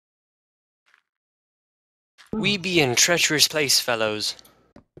We be in treacherous place, fellows.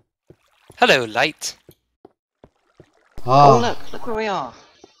 Hello, Light. Oh, look where we are.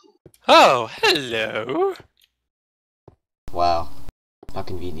 Oh, hello. wow. How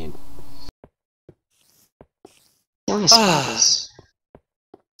convenient. Only spawners.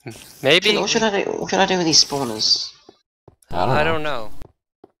 Maybe. What should I do? What should I do with these spawners? I don't know.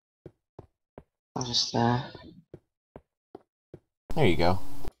 I'll just There you go.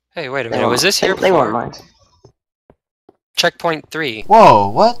 Hey, wait a minute. Was this here They won't before? mind. Checkpoint 3. Whoa,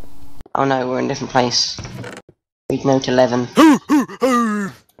 what? Oh no, we're in a different place. Read note 11.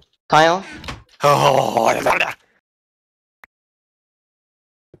 Kyle?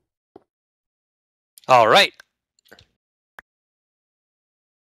 Alright.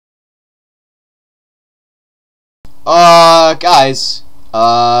 Guys.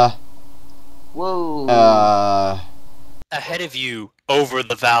 Whoa. Ahead of you, over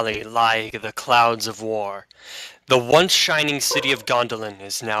the valley, lie the clouds of war. The once shining city of Gondolin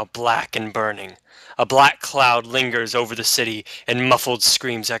is now black and burning. A black cloud lingers over the city, and muffled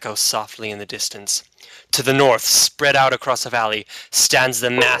screams echo softly in the distance. To the north, spread out across the valley, stands the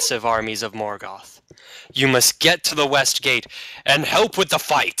massive armies of Morgoth. You must get to the west gate and help with the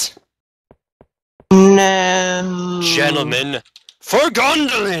fight. No. Gentlemen, for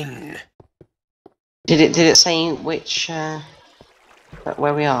Gondolin! Did it say which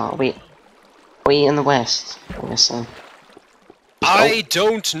where we are? Are we in the west? I guess so. I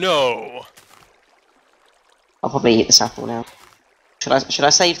don't know. I'll probably eat this apple now. Should I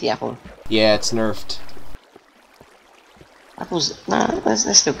save the apple? Yeah, it's nerfed. Apples? No, they're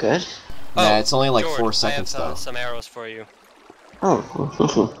still good. Nah, it's only like George, 4 seconds I have, though. some arrows for you.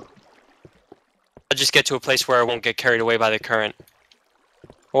 Oh. I'll just get to a place where I won't get carried away by the current.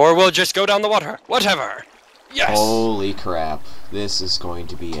 Or we'll just go down the water. Whatever. Yes! Holy crap. This is going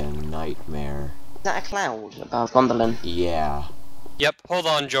to be a nightmare. Is that a cloud above Gondolin? Yeah. Yep, hold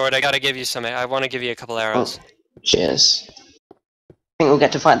on, Jord. I gotta give you some. I want to give you a couple arrows. Oh, cheers. I think we'll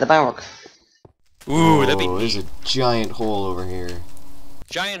get to fight the Balrog. Ooh, that'd be There's neat. a giant hole over here.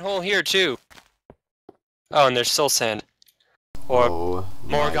 Giant hole here, too. Oh, and there's soul sand. Or Oh,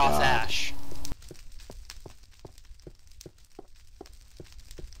 my Morgoth God. ash.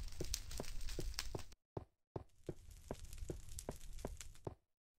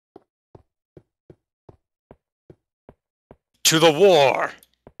 To the war!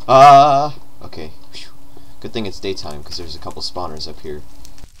 Okay. Phew. Good thing it's daytime, because there's a couple spawners up here.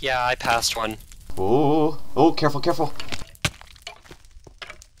 Yeah, I passed one. Oh, careful, careful.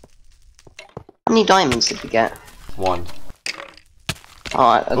 How many diamonds did we get? 1.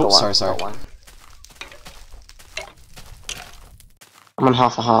 Alright, I got one. Sorry. Got one. I'm on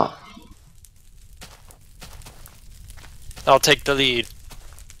half a heart. I'll take the lead.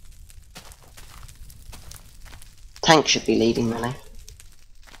 Tank should be leading, really.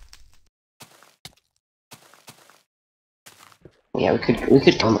 Yeah, we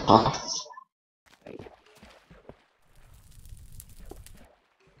could go on the path.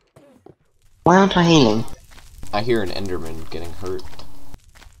 Why aren't I healing? I hear an Enderman getting hurt.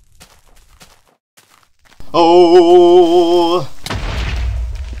 Oh!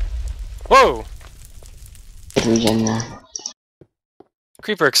 Whoa! Good regen there.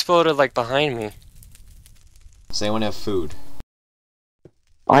 Creeper exploded like behind me. Does anyone have food?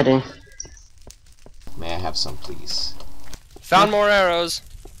 I do. May I have some, please? Found more arrows.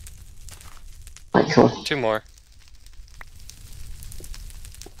 Right, cool. 2 more.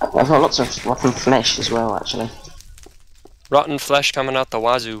 I've got lots of rotten flesh as well, actually. Rotten flesh coming out the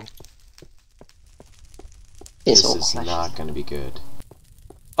wazoo. It's This all is flesh. not gonna be good.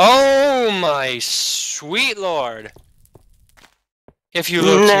 Oh my sweet lord! If you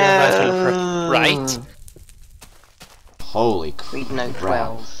look to your left and right. Holy Read note crap.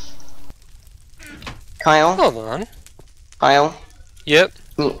 12. Kyle? Hold on. Kyle? Yep.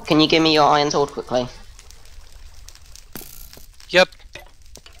 Can you give me your iron sword quickly? Yep.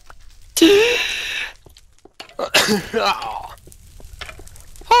 I'll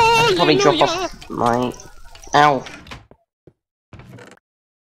probably drop off my... Ow.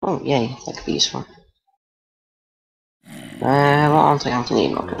 Oh, yay, that could be useful. What aren't I going to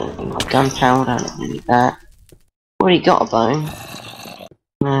need? I'm not going to need my gunpowder, I don't need that. Already got a bone.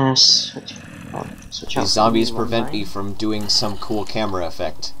 Switch out These zombies to prevent one me from doing some cool camera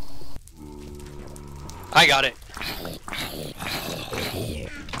effect. I got it.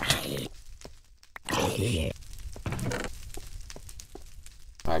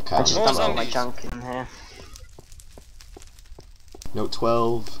 Alright, I Kyle. just More dumped all my zombies. junk in here. Note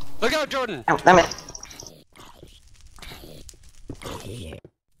 12. Look out, Jordan! Oh, damn it!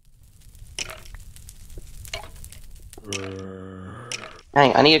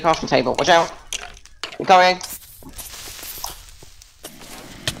 Hey, I need a crafting table. Watch out! Lucario!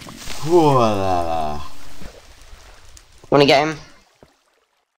 Voila. Wanna get him?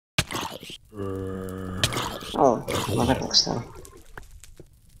 Oh, my bedrock's there.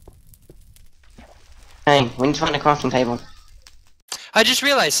 Hey, we need to find a crafting table. I just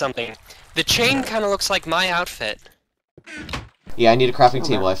realized something. The chain kind of looks like my outfit. Yeah, I need a crafting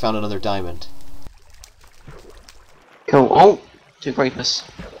Okay. table. I found another diamond. Cool. Oh! 2 creepers.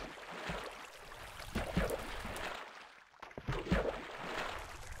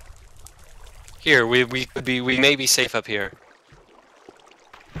 Here, we may be safe up here.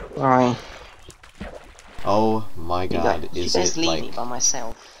 Alright. Oh my god, You is guys it leave me like... by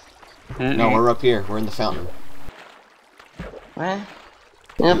myself. No, we're up here. We're in the fountain. Where?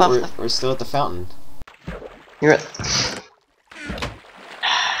 You're above the... We're still at the fountain. You're at...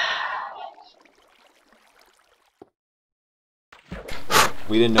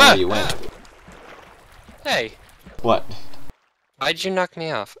 We didn't know where you went. Hey, What? why'd you knock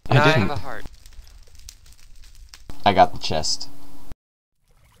me off? I Now I didn't. have a heart. I got the chest.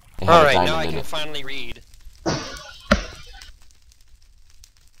 It had a Alright, now diamond I in can it. finally read. I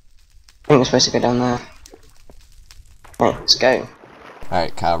think we're supposed to go down there. Right, let's go.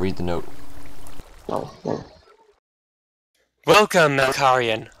 Alright, Kyle, read the note. Oh, no. Welcome,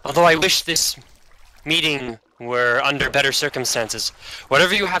 Melkarian. Although I wish this meeting were under better circumstances.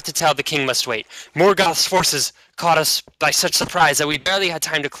 Whatever you have to tell, the king must wait. Morgoth's forces caught us by such surprise that we barely had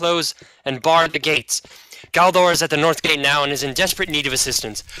time to close and bar the gates. Galdor is at the north gate now and is in desperate need of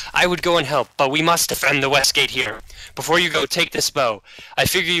assistance. I would go and help, but we must defend the west gate here. Before you go, take this bow. I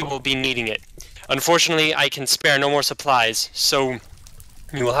figure you will be needing it. Unfortunately, I can spare no more supplies, so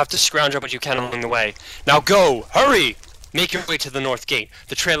you will have to scrounge up what you can along the way. Now go! Hurry! Make your way to the north gate.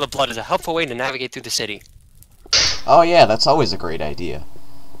 The Trail of Blood is a helpful way to navigate through the city. Oh yeah, that's always a great idea.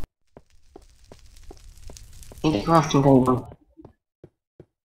 Need a crafting table.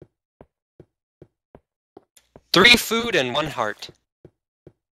 3 food and 1 heart.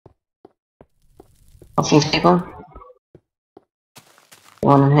 Crafting table?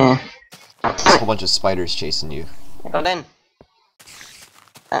 One in here. A whole bunch of spiders chasing you. I got in.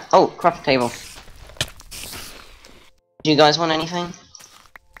 Oh, crafting table. Do you guys want anything?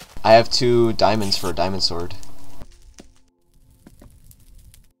 I have 2 diamonds for a diamond sword.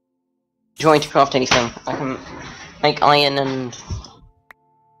 Do you want me to craft anything? I can make iron and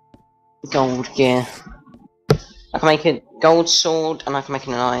gold gear. I can make a gold sword and I can make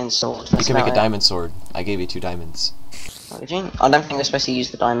an iron sword. You That's can make a about it. diamond sword. I gave you 2 diamonds. Oh, did you? I don't think they're supposed to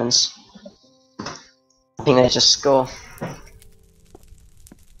use the diamonds. I think they just score.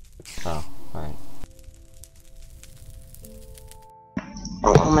 Oh, alright.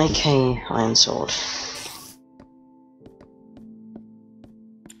 I'll make a iron sword.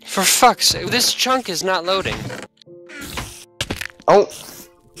 For fuck's sake, this chunk is not loading. Oh!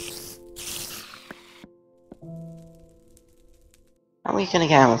 How are we gonna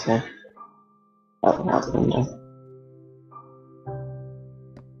get out of here? Oh, out the window.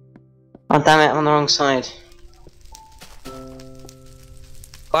 Oh damn it, I'm on the wrong side.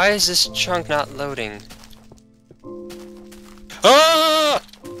 Why is this chunk not loading? Ah!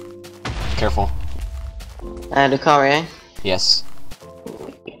 Careful. Lucario, Yes.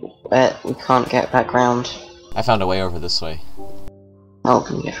 we can't get back round. I found a way over this way. Oh,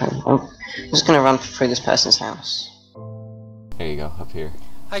 can we get through? I'm just gonna run through this person's house. There you go, up here.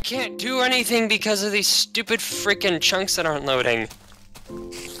 I can't do anything because of these stupid freaking chunks that aren't loading.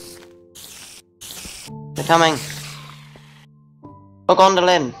 They're coming! Oh,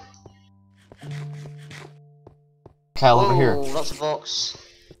 Gondolin! Kyle, over here. Oh, lots of ox.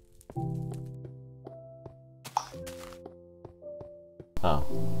 Oh.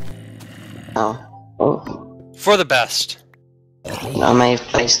 Oh. Oh. For the best. I may have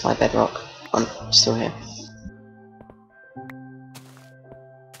placed my bedrock. I'm still here.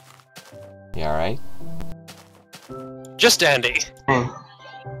 You alright? Just dandy. Oh.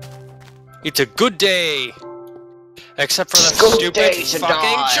 It's a good day. Except for the Good stupid day to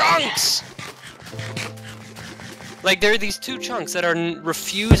fucking die. chunks! Like, there are these 2 chunks that are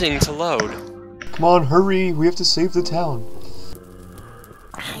refusing to load. Come on, hurry! We have to save the town.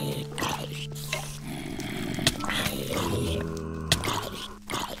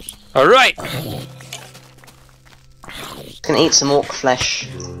 Alright! Can eat some orc flesh.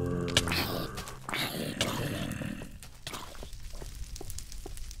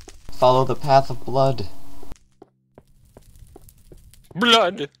 Follow the path of blood.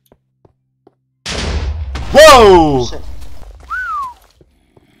 Blood! Whoa! Try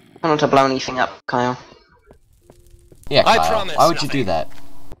not to blow anything up, Kyle. Yeah, I Kyle. promise Why would you nothing. do that?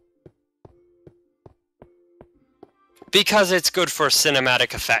 Because it's good for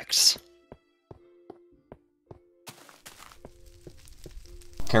cinematic effects.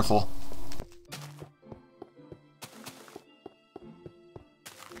 Careful.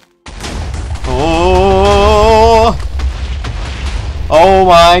 Oh! Oh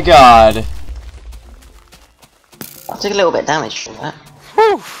my god. I took a little bit of damage from that.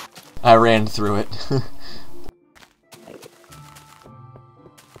 Whew. I ran through it.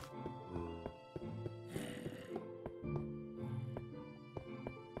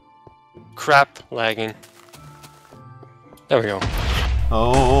 Crap, lagging. There we go.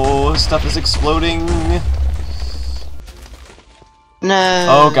 Oh, stuff is exploding. No.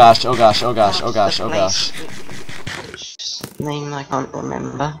 Oh gosh, oh gosh, oh gosh, oh gosh, oh gosh. Which name I can't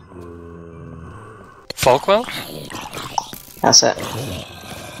remember. Folkwell? That's it.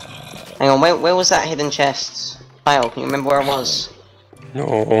 Hang on, where was that hidden chest? Kyle, can you remember where it was?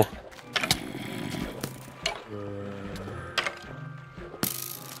 No.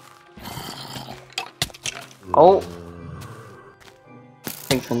 Oh!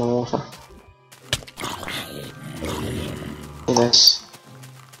 Drink from the water. Do this.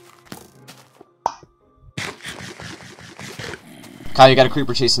 Kyle, you got a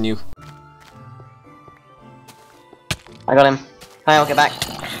creeper chasing you. I got him. Kyle, get back.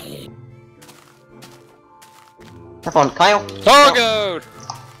 Have on, Kyle. Oh, God!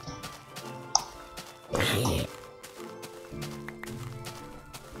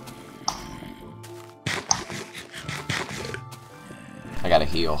 I gotta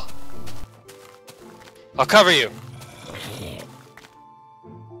heal. I'll cover you.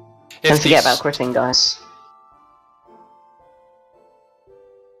 Don't If forget these- about critting, guys.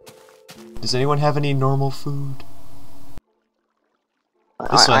 Does anyone have any normal food?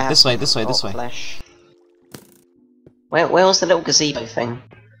 This I way, have this way, some this way, this way. flesh. Where was the little gazebo thing?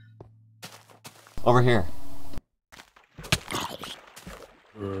 Over here.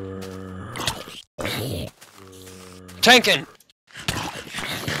 Tankin!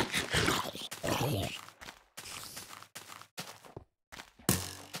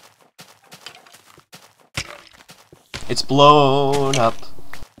 It's blown up.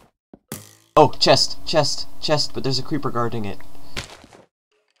 Oh, chest, but there's a creeper guarding it.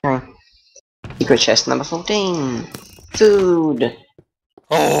 Okay. Secret chest number 14. Food.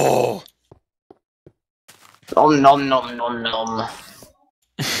 Oh! Nom nom nom nom nom.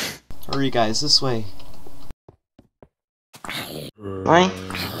 Hurry guys, this way. Right?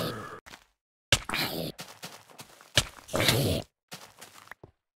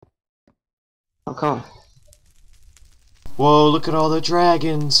 Oh, cool. Whoa, look at all the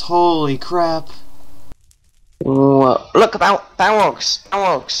dragons, holy crap. Whoa. Look about Balrogs!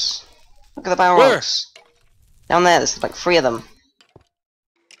 Balrogs! Look at the Balrogs! Down there, there's like 3 of them.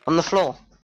 On the floor.